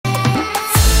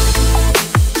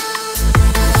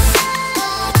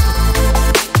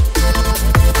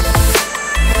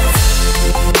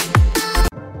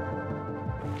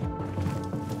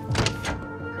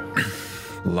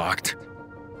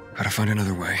find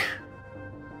another way.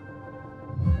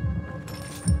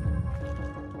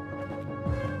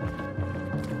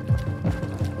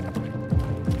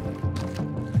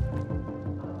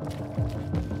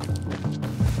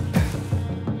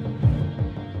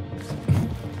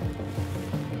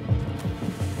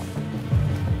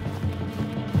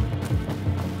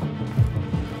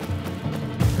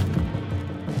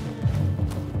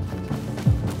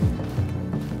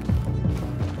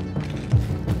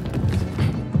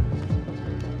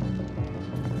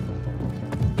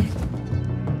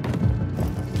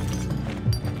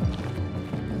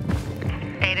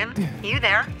 You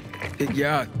there?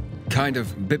 Yeah, kind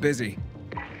of. Bit busy.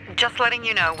 Just letting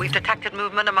you know, we've detected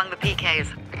movement among the PKs.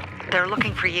 They're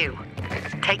looking for you.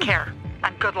 Take care,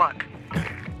 and good luck.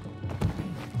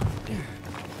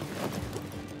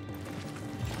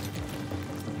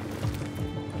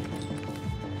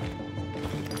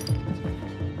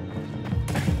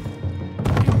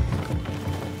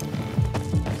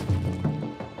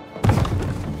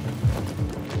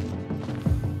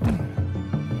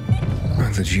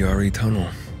 The GRE tunnel.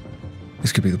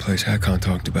 This could be the place Hakon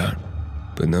talked about,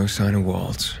 but no sign of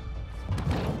Waltz.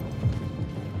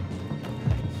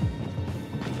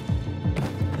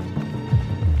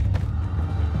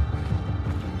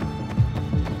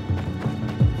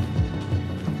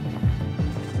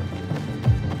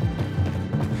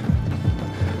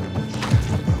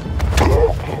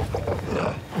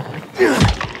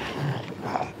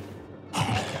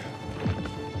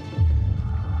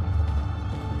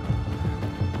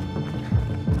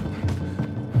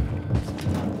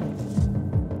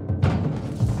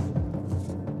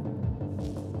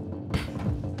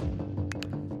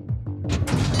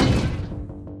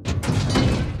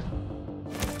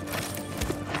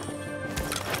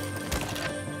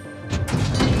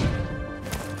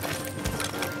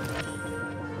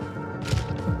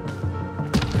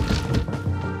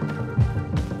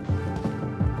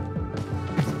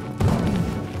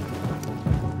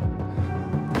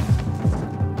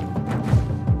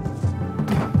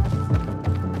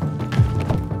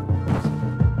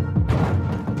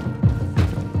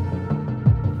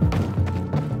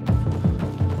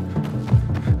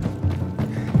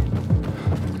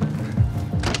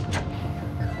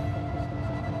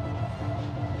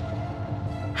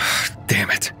 Damn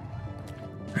it.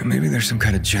 Maybe there's some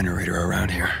kind of generator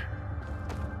around here.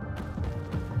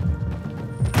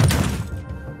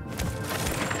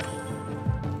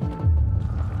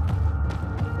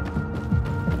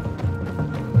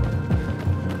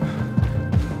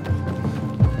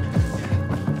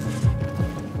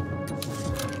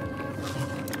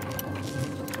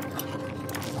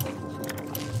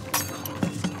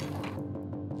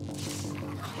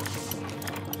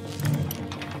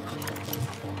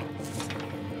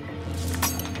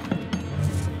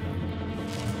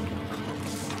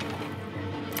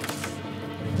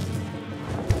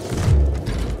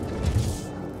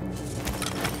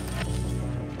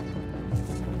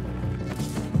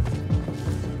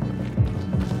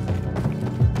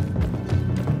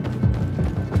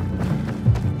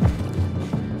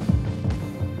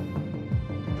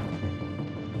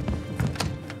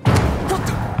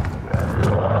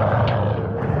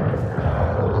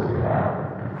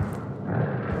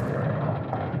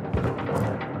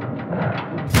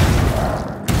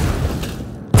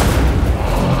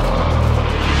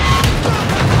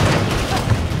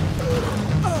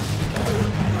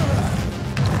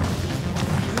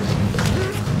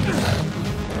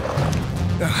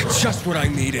 Just what I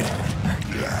needed.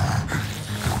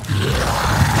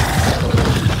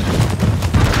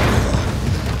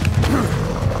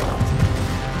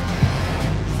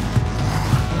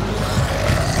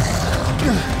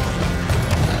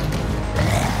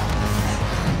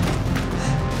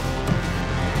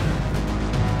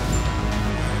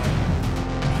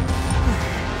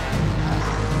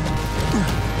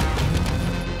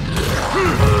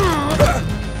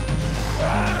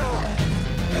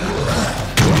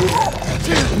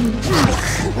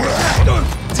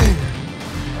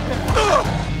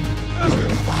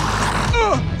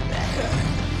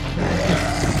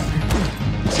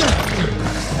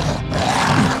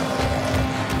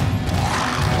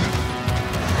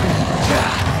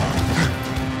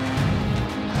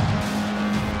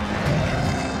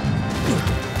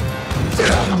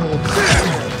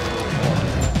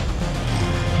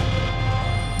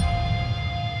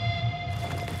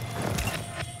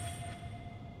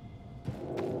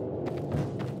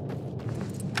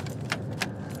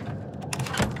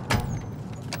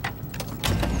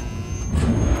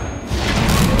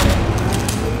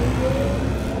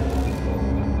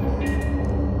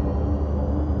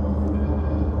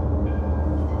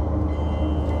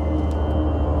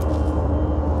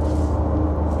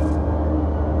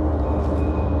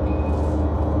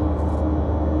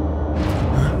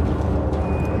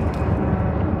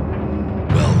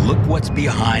 what's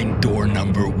behind door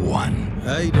number 1.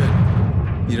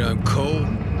 Aiden, you don't call,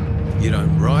 you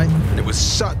don't write, and it was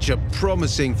such a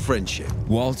promising friendship.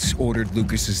 Waltz ordered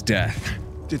Lucas's death.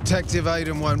 Detective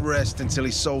Aiden won't rest until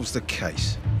he solves the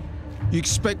case. You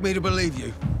expect me to believe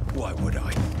you? Why would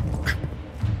I?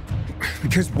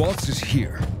 Because Waltz is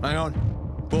here. Hang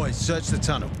on. Boys, search the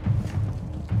tunnel.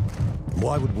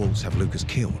 Why would Waltz have Lucas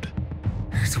killed?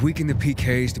 To weaken the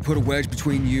PKs, to put a wedge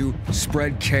between you,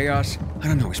 spread chaos. I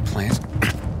don't know his plans.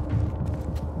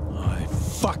 I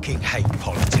fucking hate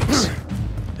politics.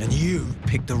 And you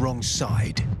picked the wrong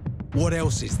side. What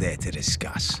else is there to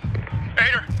discuss?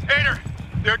 Aider!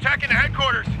 They're attacking the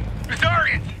headquarters!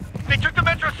 Missourians! They took the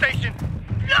metro station!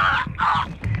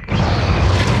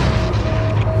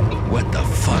 What the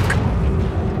fuck?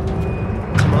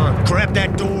 Come on, grab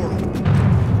that door!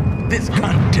 This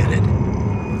cunt did it.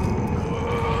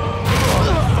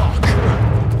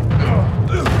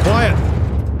 Quiet!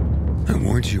 I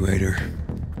warned you, Ader.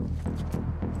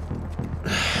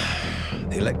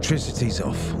 The electricity's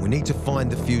off. We need to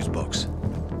find the fuse box.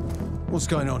 What's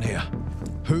going on here?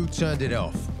 Who turned it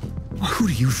off? Who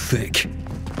do you think?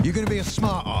 You're gonna be a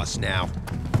smart ass now.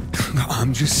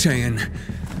 I'm just saying,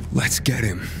 let's get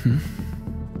him.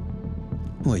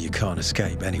 Well, you can't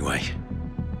escape anyway.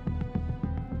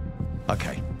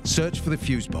 Okay, search for the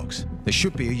fuse box. There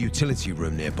should be a utility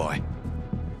room nearby.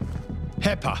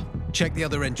 Hepper, check the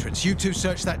other entrance. You two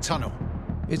search that tunnel.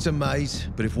 It's a maze,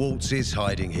 but if Waltz is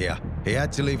hiding here, he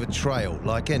had to leave a trail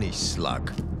like any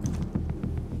slug.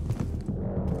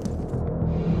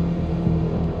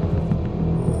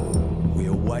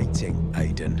 We're waiting,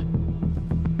 Aiden.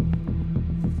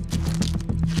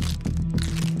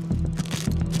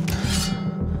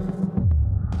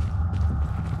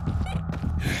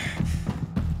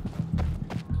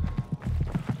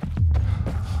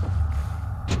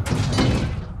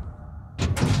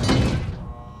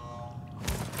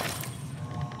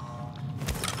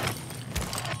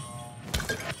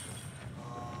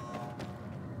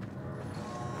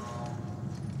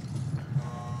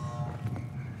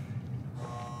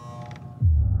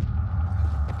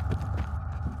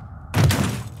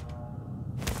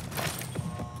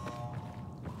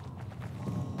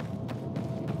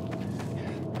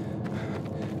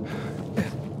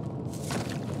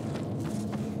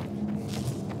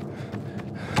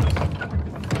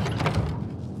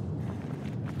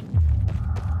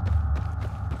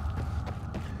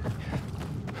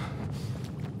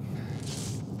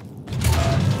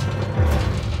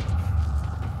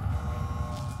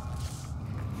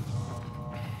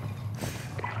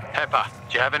 Peppa,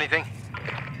 do you have anything?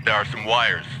 There are some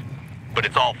wires, but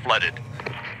it's all flooded.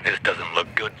 This doesn't look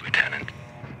good, Lieutenant.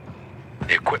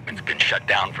 The equipment's been shut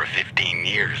down for 15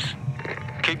 years.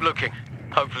 Keep looking.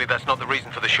 Hopefully that's not the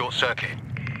reason for the short circuit.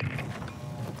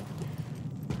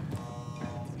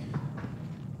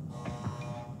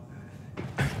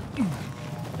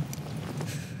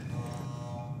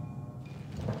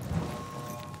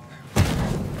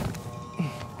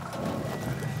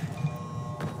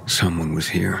 Someone was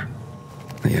here.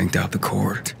 They yanked out the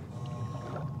cord.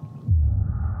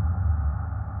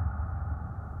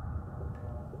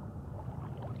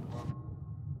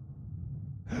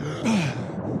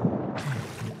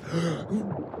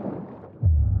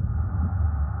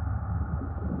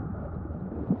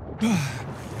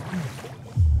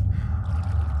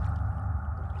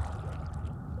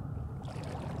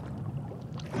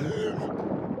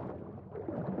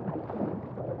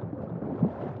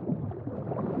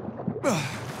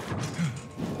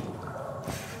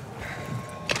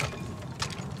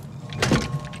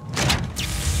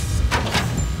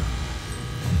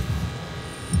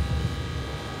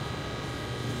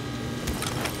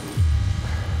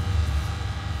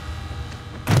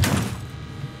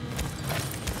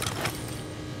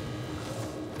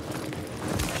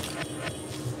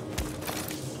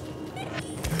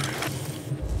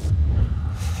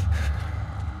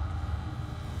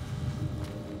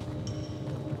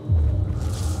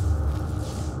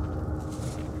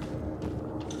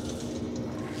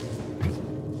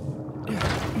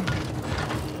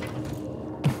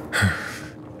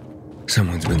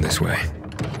 Someone's been this way.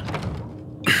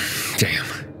 Damn.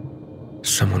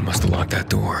 Someone must have locked that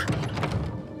door.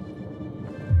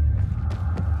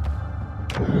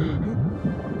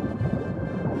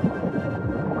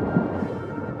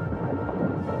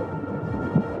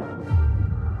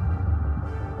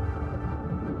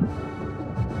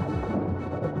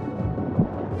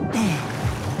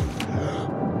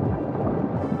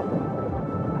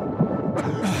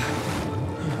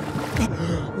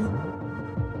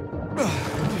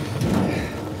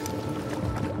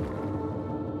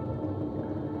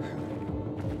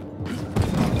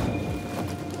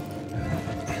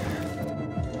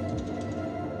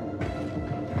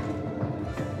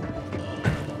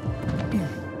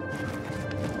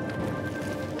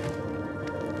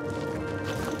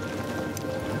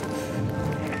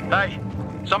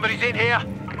 Somebody's in here!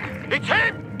 It's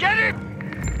him! Get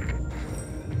him!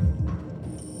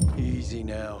 Easy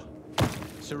now.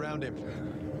 Surround him.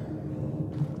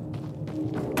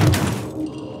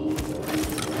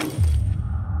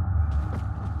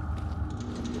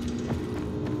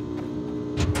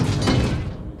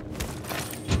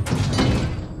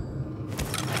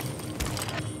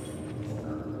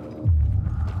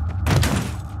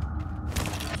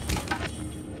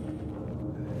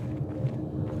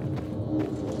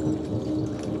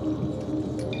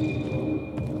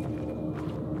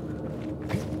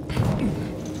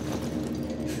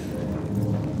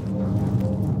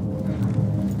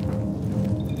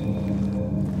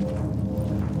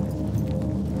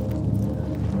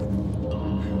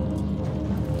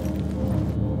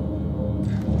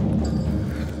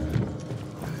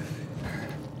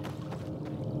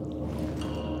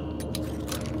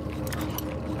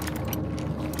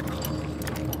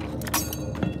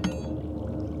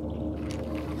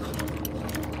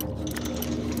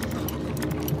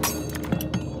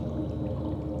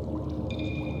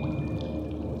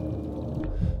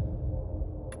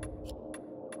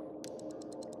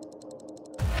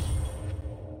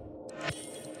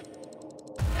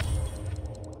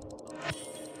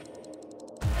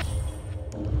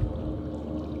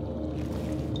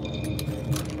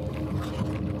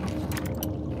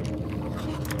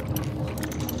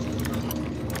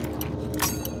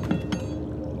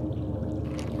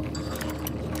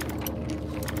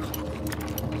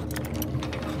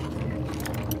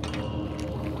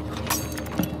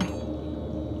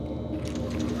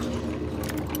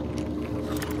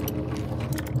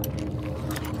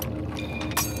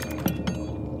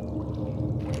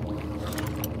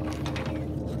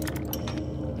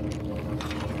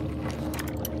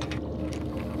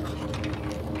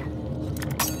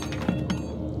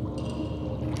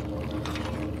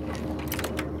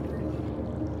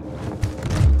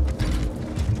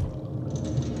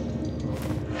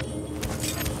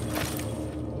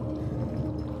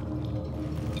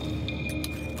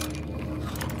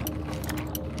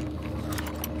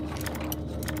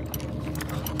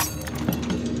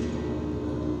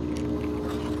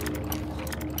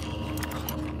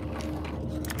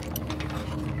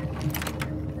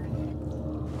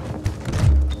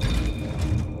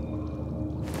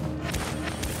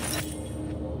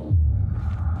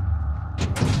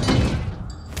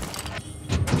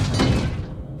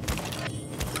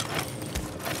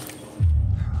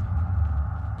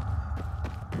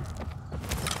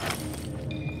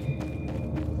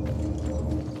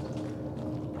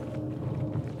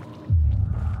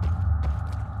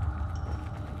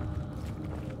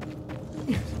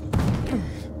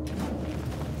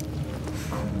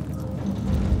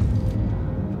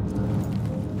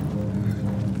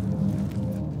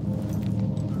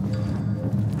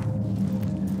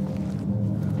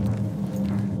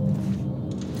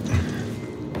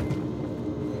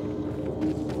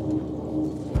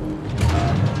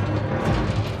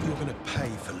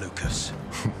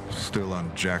 Still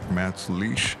on Jack Matt's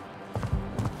leash?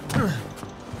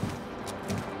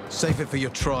 Save it for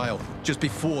your trial, just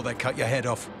before they cut your head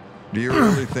off. Do you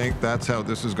really think that's how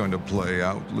this is going to play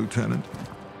out, Lieutenant?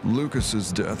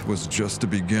 Lucas's death was just a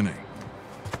beginning.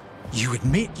 You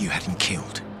admit you had him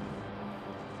killed.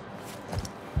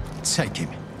 Take him.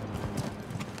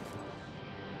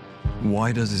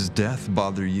 Why does his death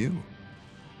bother you?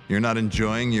 You're not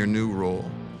enjoying your new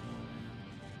role?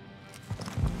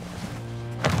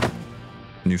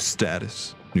 New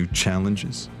status, new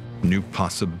challenges, new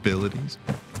possibilities.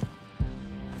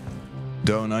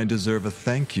 Don't I deserve a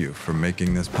thank you for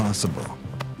making this possible?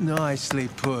 Nicely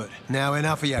put. Now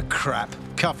enough of your crap.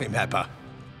 Cuff him, Hepper.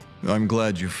 I'm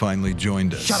glad you finally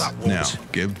joined us. Shut up, Now, Waltz.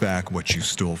 give back what you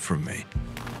stole from me.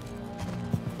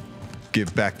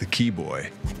 Give back the key boy,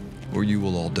 or you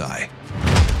will all die.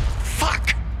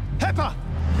 Fuck! Hepper!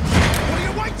 What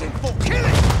are you waiting for? Kill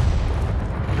it!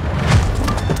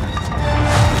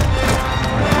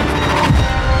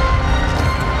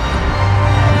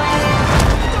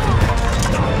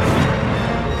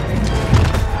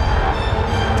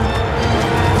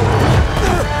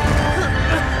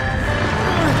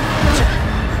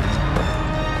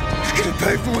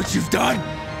 Pay for what you've done.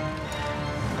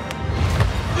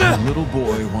 The little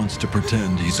boy wants to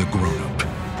pretend he's a grown-up,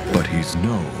 but he's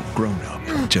no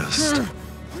grown-up, just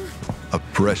a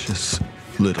precious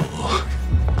little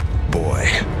boy.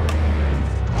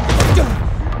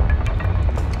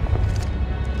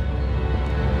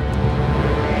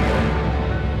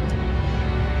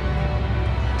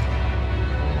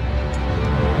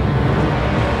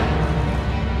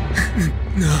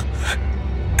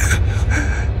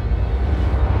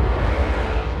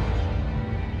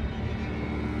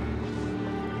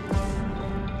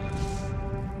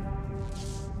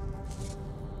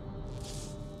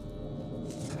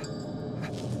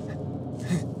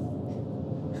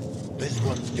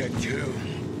 dead too.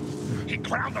 He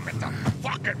ground them into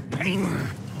fucking paint.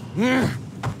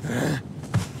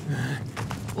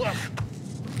 Look,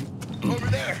 over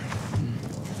there.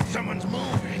 Someone's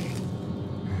moving.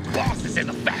 Boss is in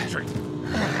the factory.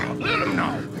 Let him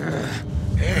know.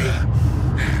 Hey,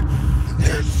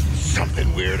 there's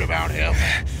something weird about him.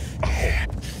 Oh,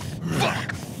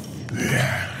 fuck.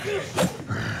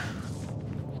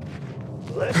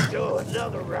 Let's do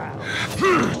another round.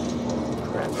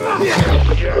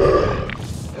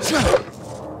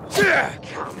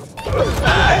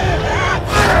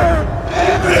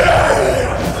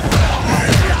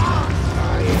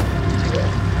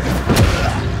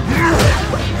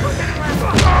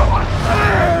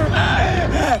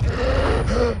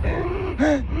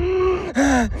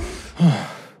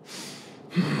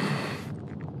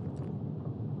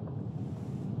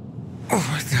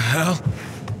 What the hell?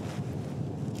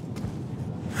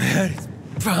 My head is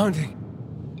pounding.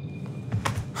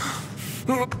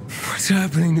 What's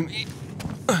happening to me?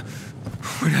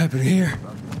 What happened here?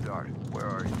 Where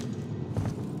are you?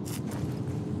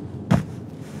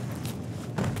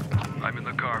 I'm in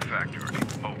the car factory.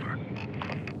 Over.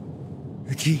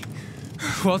 The key.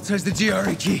 Waltz has the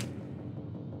GRE key.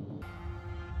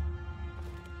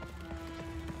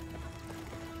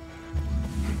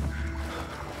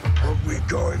 Are we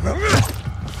going up?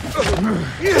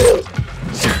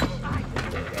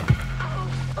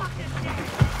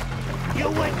 You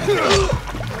went.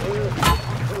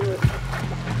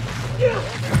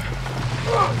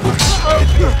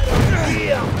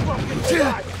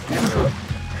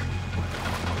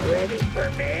 Ready for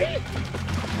me?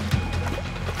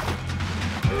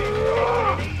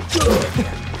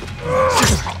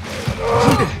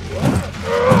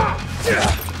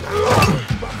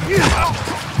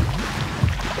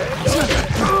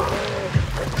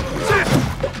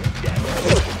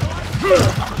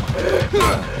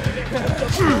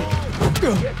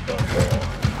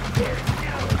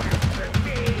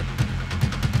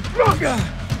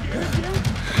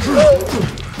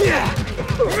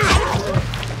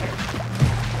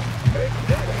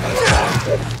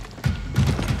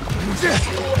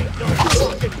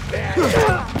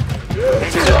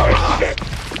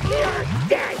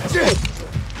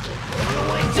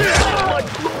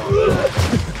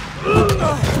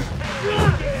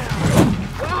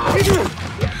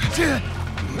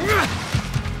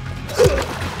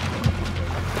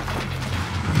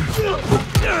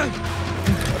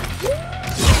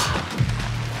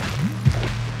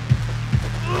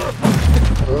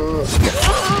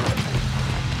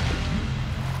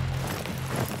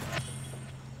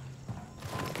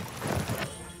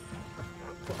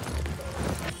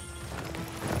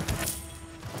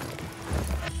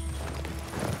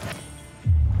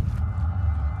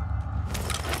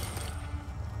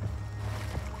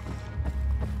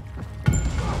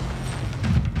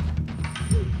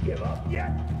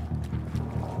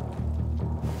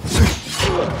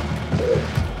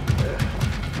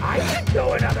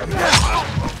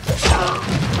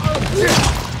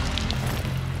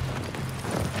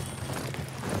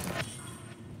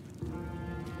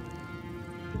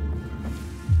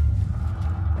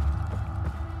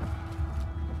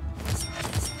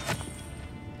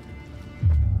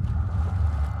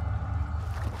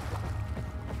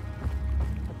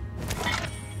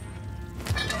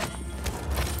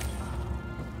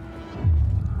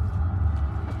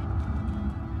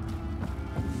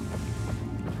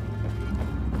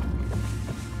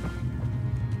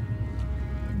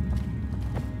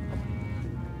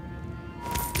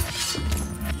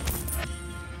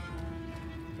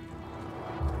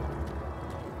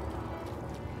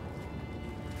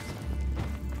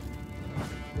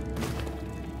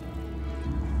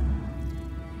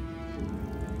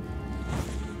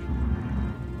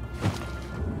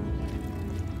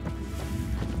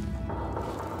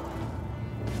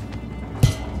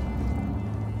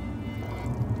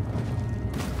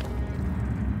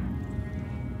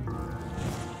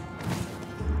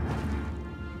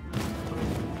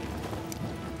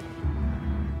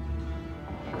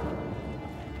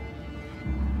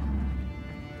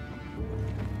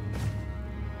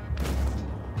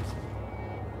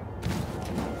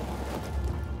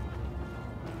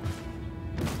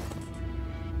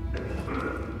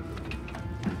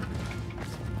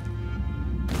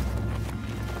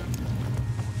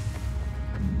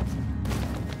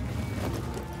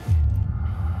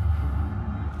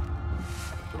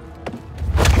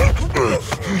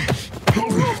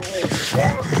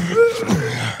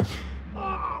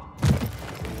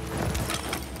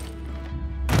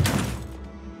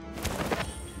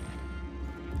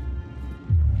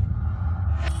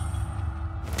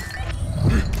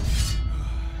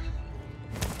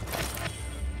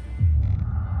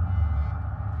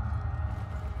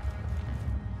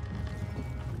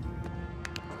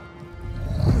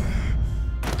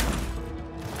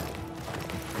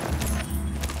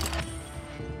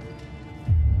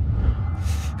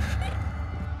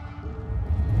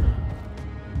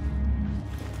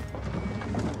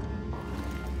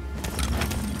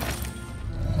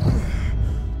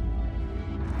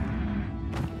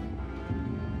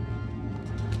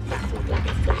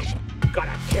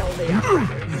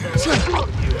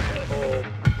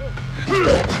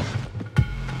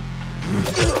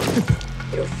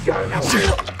 You sure know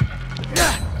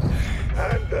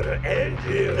I'm gonna end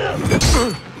you.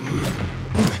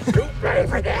 You ready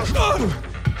for this?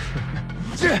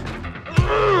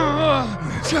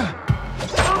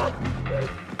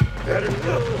 Better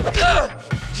look.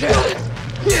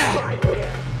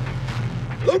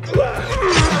 Look alive.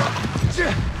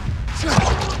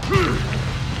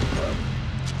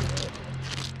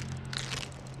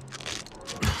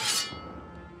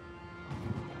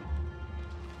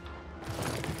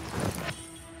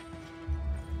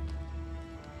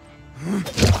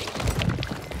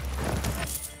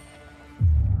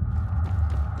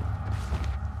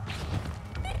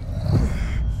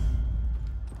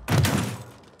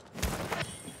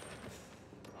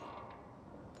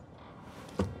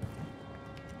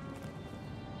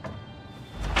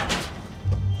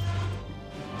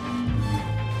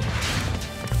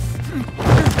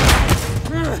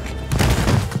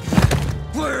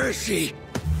 Where is she?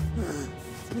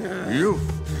 You?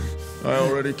 I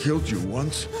already killed you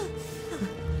once.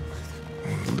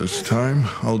 This time,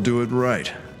 I'll do it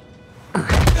right.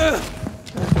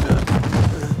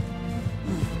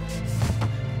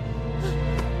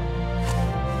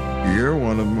 You're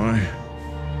one of my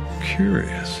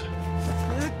curious.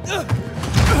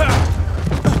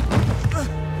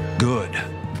 Good.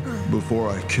 Before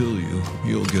I kill you,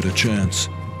 you'll get a chance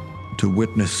to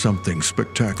witness something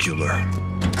spectacular.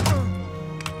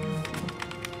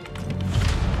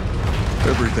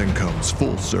 Everything comes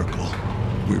full circle.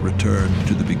 We return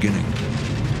to the beginning.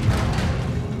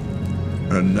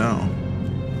 And now,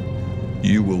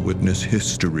 you will witness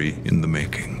history in the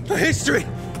making. History?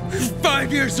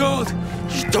 5 years old?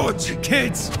 You torture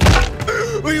kids!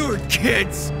 We were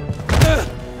kids!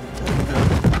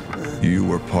 You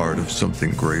were part of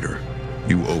something greater.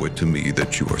 You owe it to me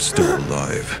that you are still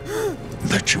alive.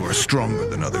 That you are stronger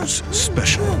than others,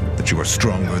 special. That you are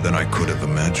stronger than I could have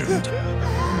imagined.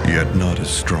 Yet not as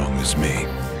strong as me.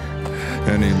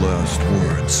 Any last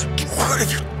words? What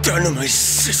have you done to my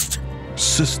sister?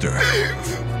 Sister?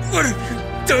 What have you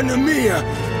done to Mia?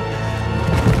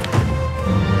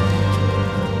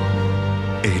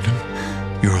 Aiden,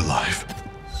 you're alive.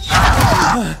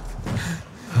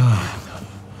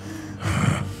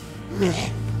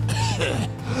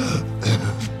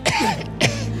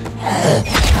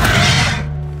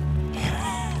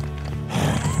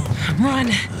 Run!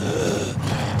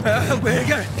 Wait, I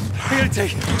gotta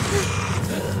take it.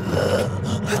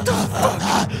 What the fuck?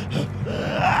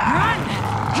 Run!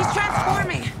 He's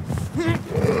transforming!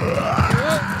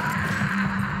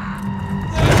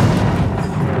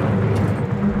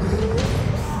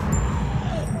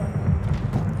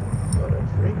 Gonna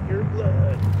drink your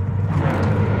blood.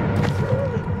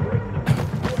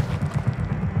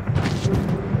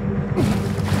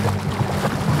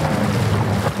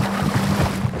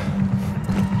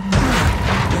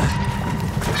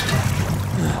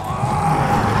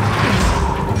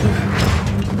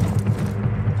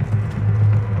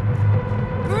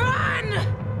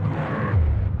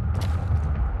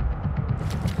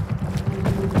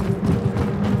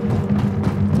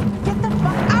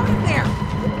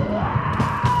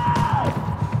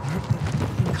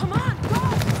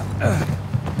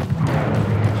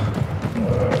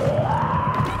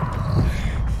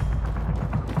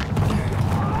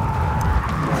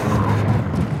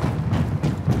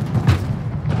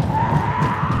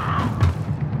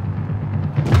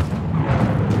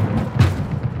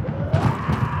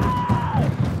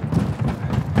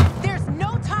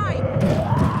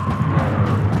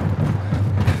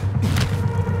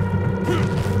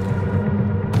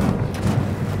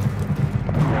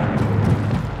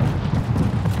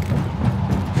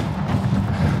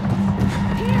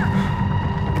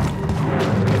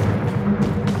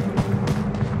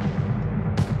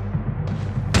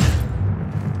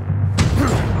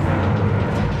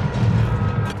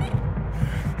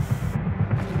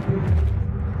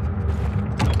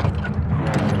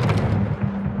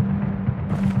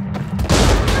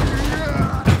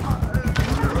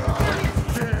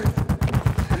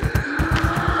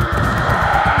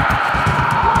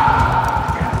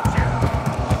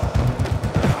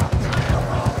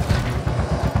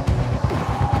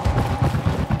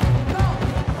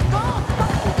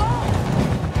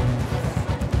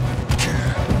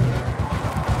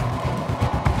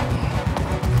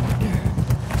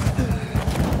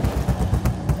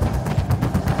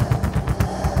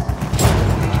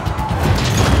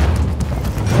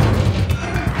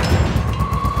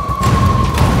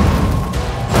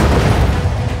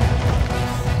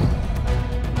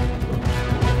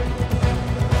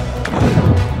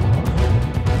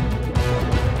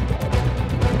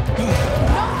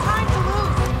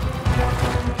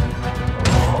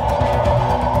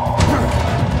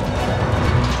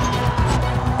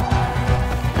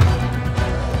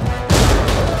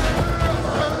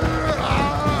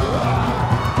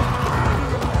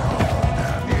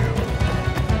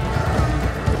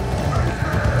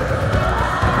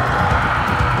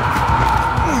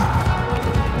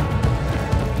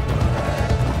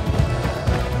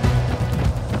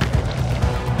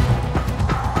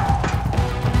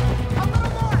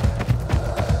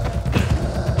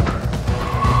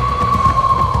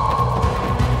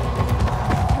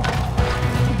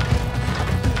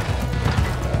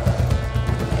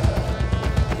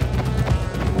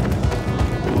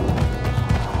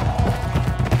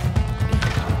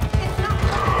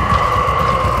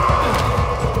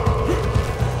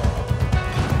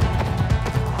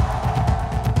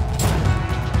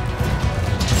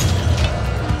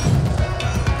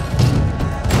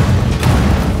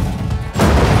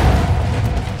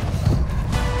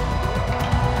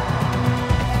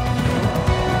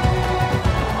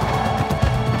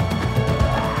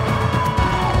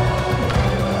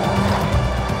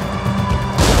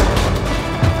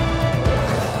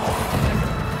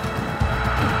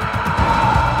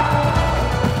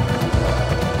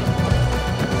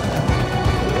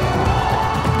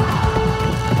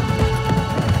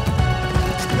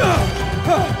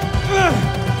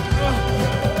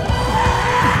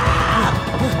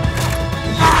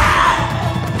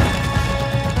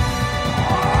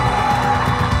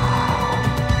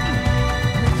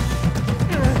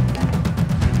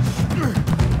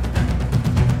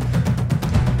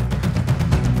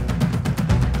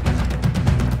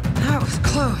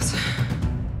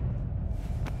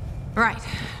 Right,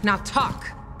 now talk.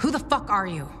 Who the fuck are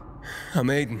you? I'm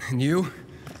Aiden, and you?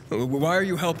 Why are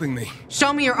you helping me?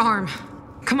 Show me your arm.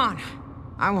 Come on.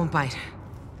 I won't bite.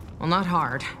 Well, not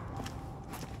hard.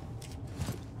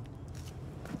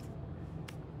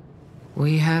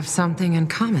 We have something in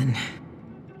common.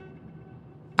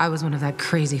 I was one of that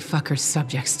crazy fucker's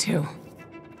subjects, too.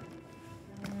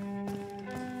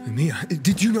 Mia,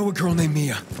 did you know a girl named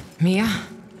Mia? Mia?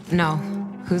 No.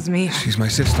 Who's Mia? She's my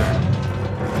sister.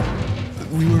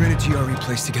 We were in a GRE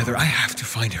place together. I have to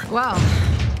find her. Well,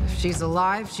 if she's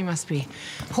alive, she must be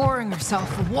pouring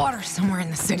herself for water somewhere in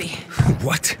the city.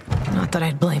 What? Not that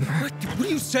I'd blame her. What are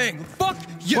you saying? Fuck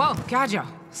you! Whoa, Gajo.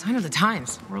 Sign of the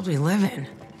times. World we live in.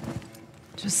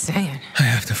 Just saying. I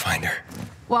have to find her.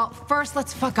 Well, first,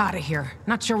 let's fuck out of here.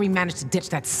 Not sure we managed to ditch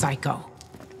that psycho.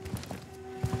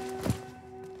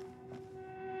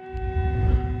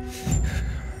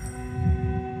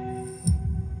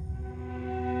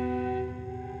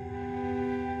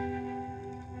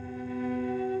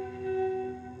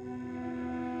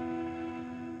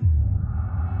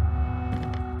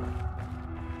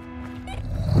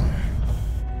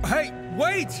 Hey,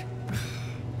 wait!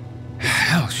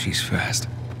 Hell, she's fast.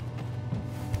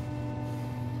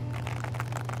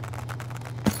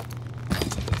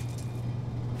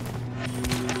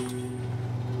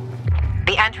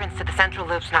 The entrance to the central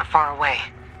loop's not far away.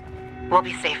 We'll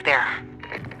be safe there.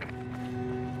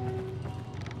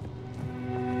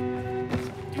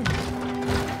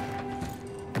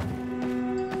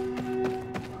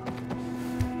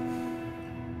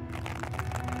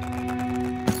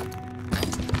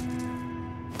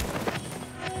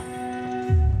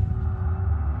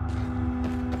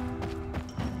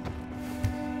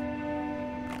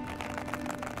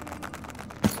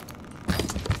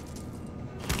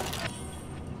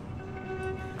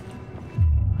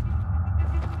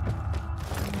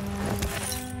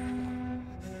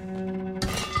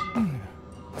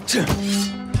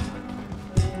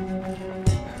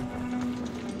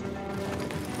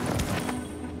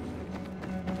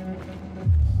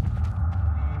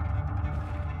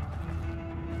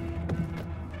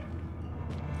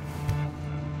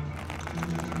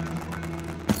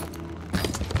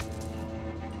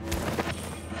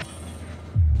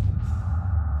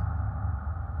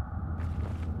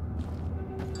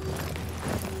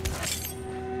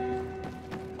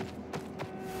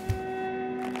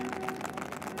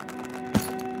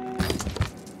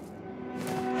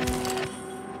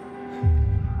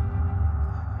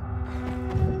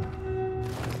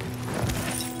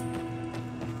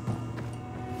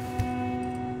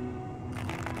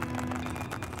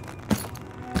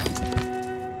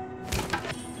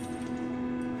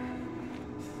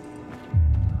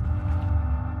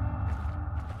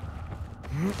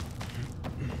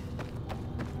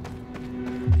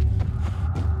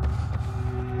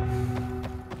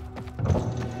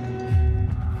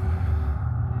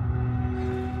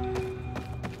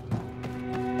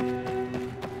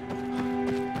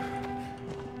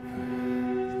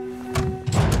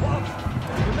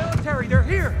 They're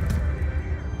here!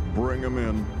 Bring him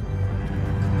in.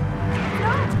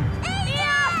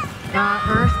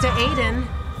 Earth to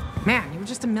Aiden. Man, you were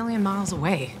just a million miles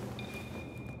away.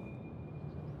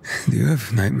 Do you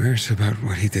have nightmares about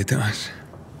what he did to us?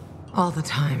 All the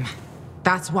time.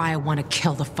 That's why I want to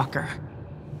kill the fucker.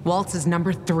 Waltz is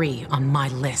number 3 on my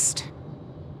list.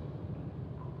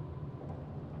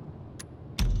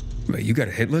 Wait, you got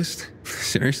a hit list?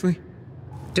 Seriously?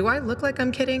 Do I look like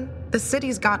I'm kidding? The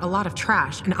city's got a lot of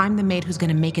trash, and I'm the maid who's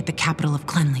gonna make it the capital of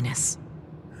cleanliness.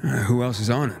 Who else is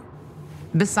on it?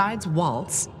 Besides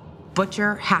Waltz,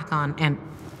 Butcher, Hakon, and...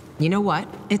 You know what?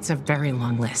 It's a very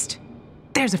long list.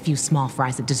 There's a few small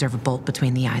fries that deserve a bolt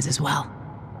between the eyes as well.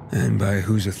 And by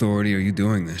whose authority are you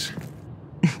doing this?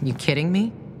 You kidding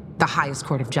me? The highest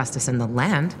court of justice in the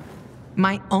land.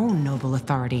 My own noble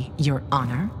authority, Your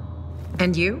Honor.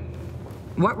 And you?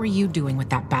 What were you doing with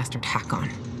that bastard Hakon?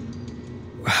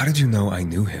 How did you know I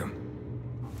knew him?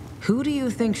 Who do you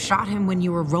think shot him when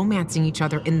you were romancing each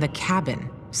other in the cabin?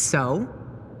 So,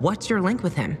 what's your link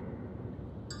with him?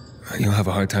 You'll have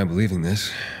a hard time believing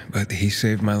this, but he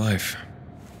saved my life.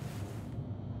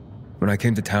 When I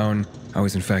came to town, I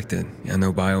was infected, and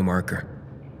no biomarker.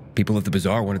 People at the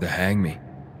bazaar wanted to hang me.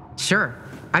 Sure,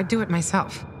 I'd do it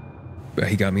myself. But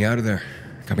he got me out of there,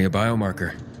 got me a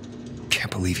biomarker.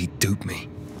 Can't believe he duped me.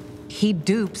 He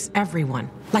dupes everyone,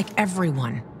 like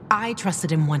everyone. I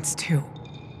trusted him once too.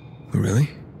 Really?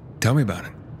 Tell me about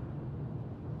it.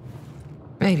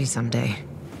 Maybe someday.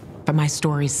 But my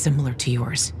story's similar to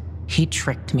yours. He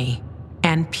tricked me,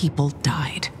 and people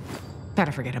died.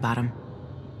 Better forget about him.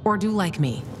 Or do like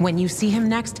me. When you see him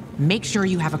next, make sure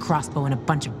you have a crossbow and a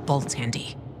bunch of bolts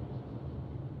handy.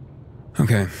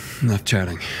 Okay, enough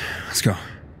chatting. Let's go.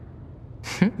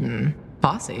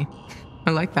 Bossy.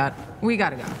 I like that. We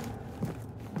gotta go.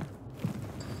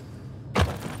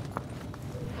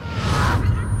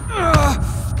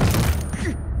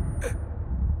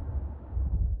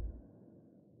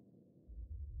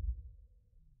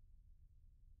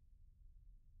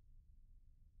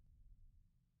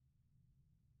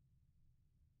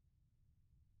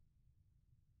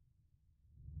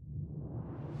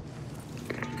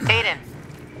 Aiden,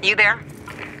 you there?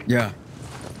 Yeah,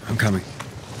 I'm coming.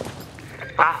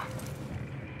 Wow.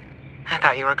 I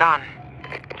thought you were gone.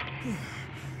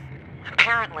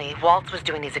 Apparently, Waltz was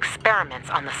doing these experiments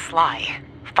on the sly.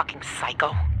 Fucking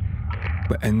psycho.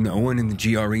 And no one in the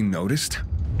GRE noticed?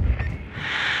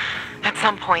 At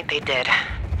some point they did.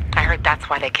 I heard that's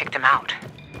why they kicked him out.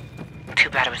 Too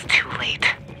bad it was too late.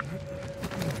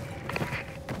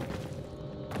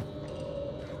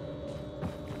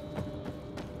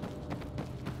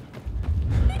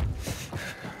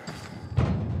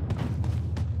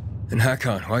 And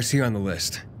Hakon, why is he on the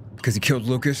list? Because he killed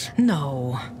Lucas?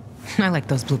 No. I like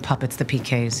those blue puppets, the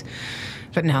PKs.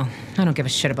 But no, I don't give a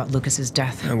shit about Lucas's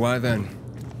death. And why then?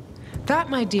 That,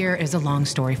 my dear, is a long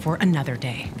story for another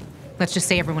day. Let's just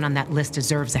say everyone on that list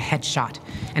deserves a headshot,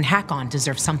 and Hakon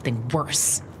deserves something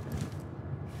worse.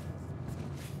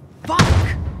 Fuck!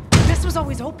 This was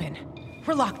always open.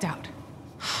 We're locked out.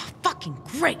 Fucking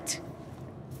great!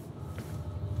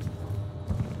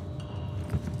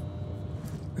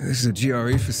 This is a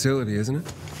GRE facility, isn't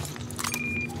it?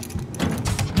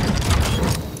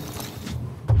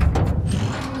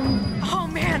 Oh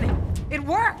man, it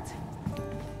worked!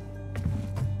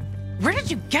 Where did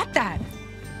you get that?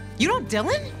 You know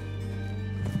Dylan?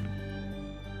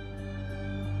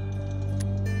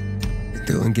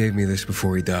 Dylan gave me this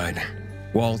before he died.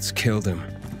 Waltz killed him.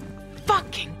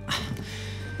 Fucking...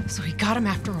 So he got him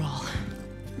after all.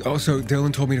 Also,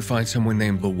 Dylan told me to find someone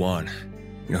named Lawan.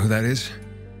 You know who that is?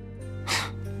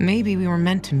 Maybe we were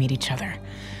meant to meet each other.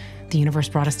 The universe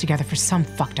brought us together for some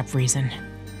fucked up reason.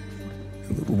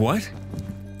 What?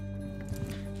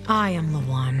 I am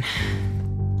Lawan.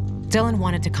 Dylan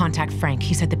wanted to contact Frank.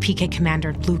 He said the PK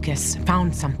commander, Lucas,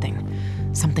 found something.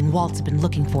 Something Waltz had been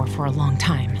looking for a long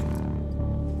time.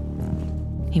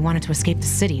 He wanted to escape the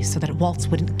city so that Waltz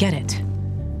wouldn't get it.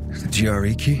 The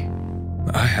GRE key?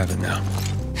 I have it now.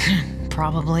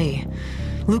 Probably.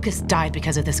 Lucas died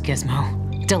because of this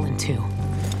gizmo. Dylan, too.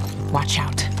 Watch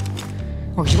out.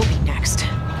 Or you'll be next.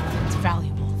 It's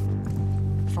valuable.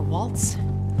 For Waltz,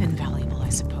 invaluable, I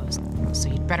suppose. So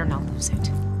you'd better not lose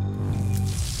it.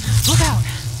 Look out!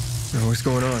 Oh, what's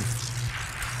going on?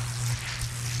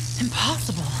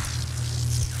 Impossible.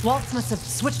 Waltz must have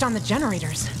switched on the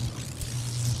generators.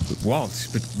 Waltz?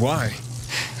 But why?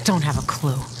 Don't have a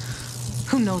clue.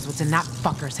 Who knows what's in that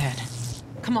fucker's head?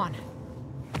 Come on.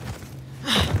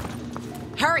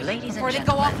 Hurry, Ladies before and they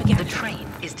go off gentlemen, again. the train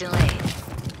is delayed.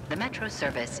 The metro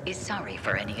service is sorry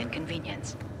for any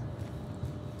inconvenience.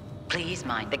 Please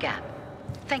mind the gap.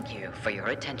 Thank you for your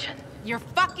attention. You're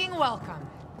fucking welcome.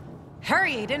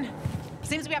 Hurry, Aiden.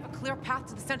 Seems we have a clear path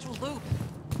to the central loop.